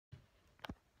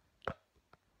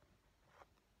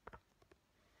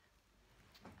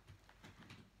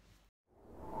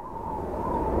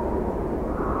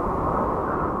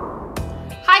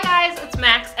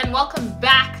and welcome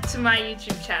back to my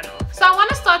YouTube channel. So I want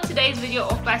to start today's video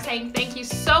off by saying thank you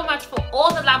so much for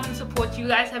all the love and support you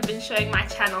guys have been showing my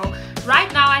channel. Right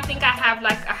now I think I have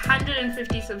like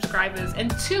 150 subscribers,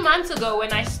 and 2 months ago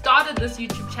when I started this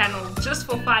YouTube channel just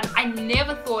for fun, I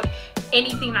never thought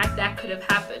anything like that could have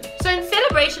happened. So in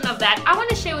celebration of that, I want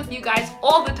to share with you guys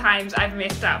all the times I've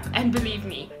messed up, and believe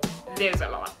me, there's a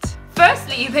lot.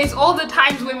 Firstly, there's all the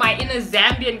times when my inner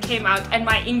Zambian came out and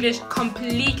my English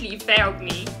completely failed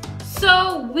me.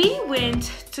 So we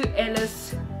went to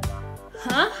Ellis.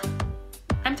 Huh?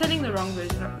 I'm telling the wrong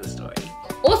version of the story.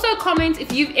 Also comment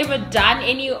if you've ever done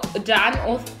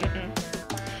or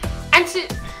and so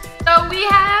we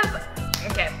have,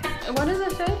 okay, what does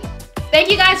it say? Thank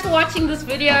you guys for watching this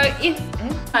video. If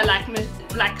I like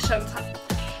Showtime.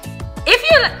 If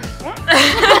you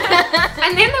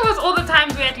and then there was all the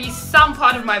times where at least some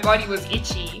part of my body was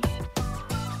itchy.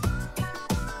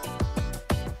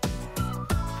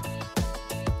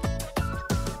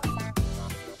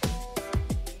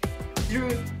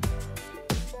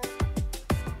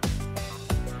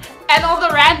 And all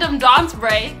the random dance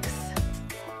breaks.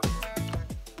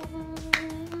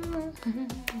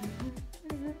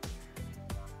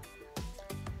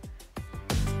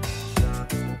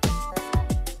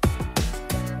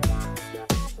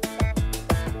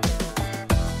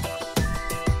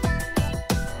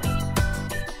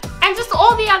 And just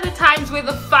all the other times where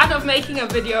the fun of making a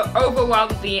video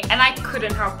overwhelmed me and I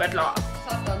couldn't help but laugh.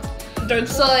 Don't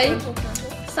talk.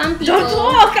 Some people... Don't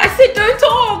talk! I said don't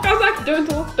talk! I was like, don't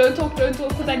talk,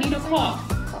 because I need a cough.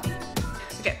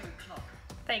 Okay.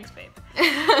 Thanks, babe.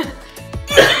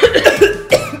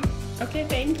 Okay,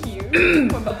 thank you.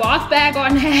 With a bath bag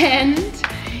on hand.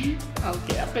 I'll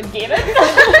get up and get it.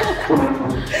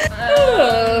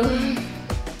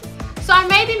 So I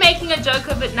may be making a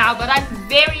joke of it now, but I'm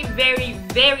very, very,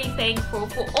 very thankful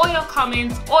for all your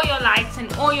comments, all your likes, and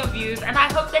all your views, and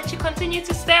I hope that you continue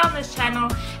to stay on this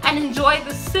channel and enjoy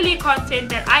the silly content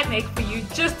that I make for you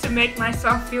just to make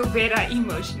myself feel better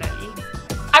emotionally.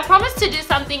 I promise to do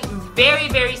something very,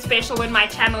 very special when my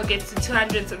channel gets to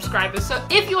 200 subscribers, so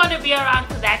if you want to be around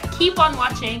for that, keep on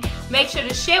watching. Make sure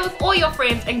to share with all your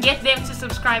friends and get them to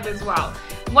subscribe as well.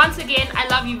 Once again, I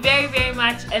love you very, very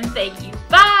much, and thank you.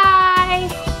 Bye!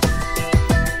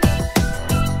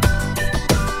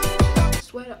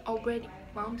 Sweater already,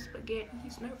 mom's spaghetti,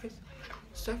 he's nervous.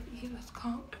 Sophie, he was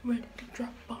calm and ready to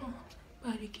drop bombs,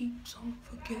 but he keeps on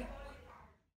forgetting.